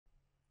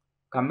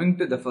Coming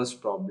to the first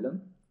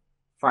problem,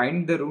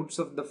 find the roots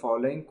of the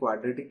following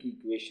quadratic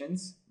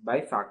equations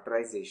by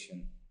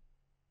factorization.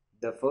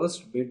 The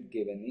first bit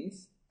given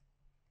is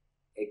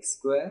x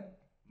square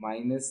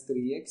minus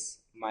 3x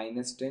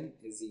minus 10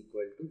 is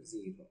equal to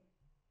 0.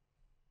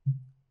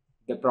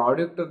 The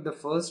product of the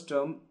first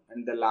term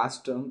and the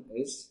last term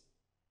is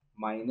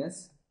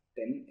minus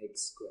 10x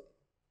square.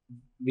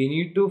 We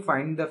need to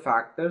find the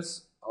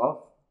factors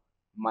of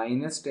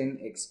minus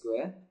 10x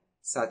square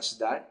such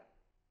that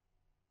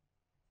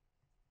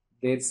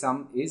their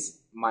sum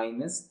is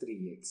minus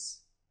 3x.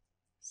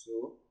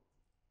 So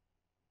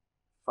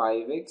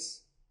 5x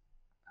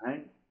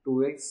and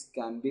 2x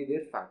can be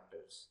their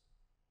factors.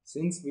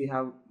 Since we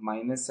have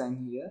minus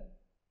sign here,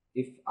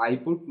 if I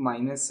put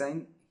minus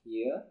sign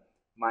here,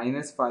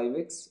 minus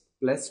 5x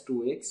plus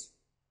 2x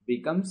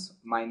becomes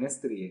minus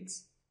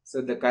 3x.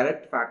 So the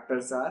correct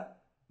factors are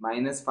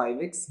minus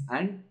 5x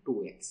and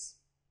 2x.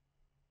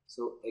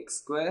 So x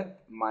square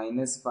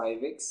minus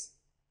 5x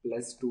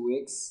plus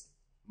 2x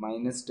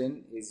minus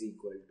 10 is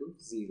equal to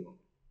 0.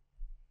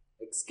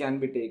 X can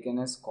be taken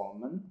as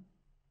common.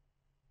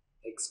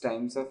 X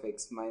times of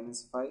x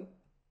minus 5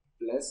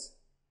 plus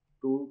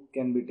 2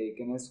 can be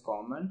taken as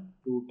common.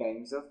 2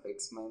 times of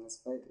x minus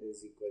 5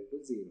 is equal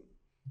to 0.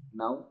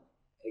 Now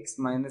x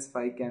minus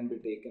 5 can be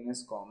taken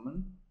as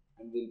common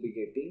and we'll be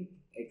getting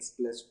x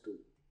plus 2.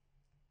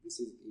 This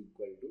is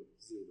equal to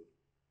 0.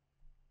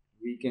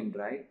 We can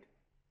write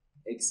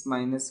x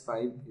minus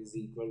 5 is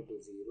equal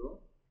to 0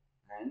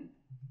 and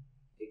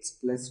x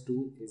plus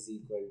 2 is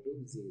equal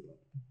to 0.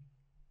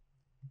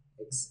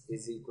 X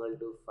is equal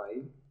to 5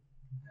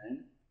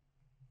 and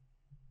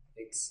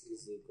x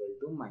is equal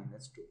to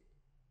minus 2.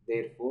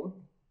 Therefore,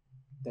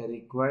 the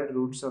required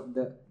roots of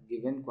the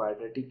given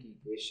quadratic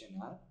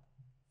equation are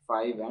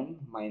 5 and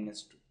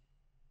minus 2.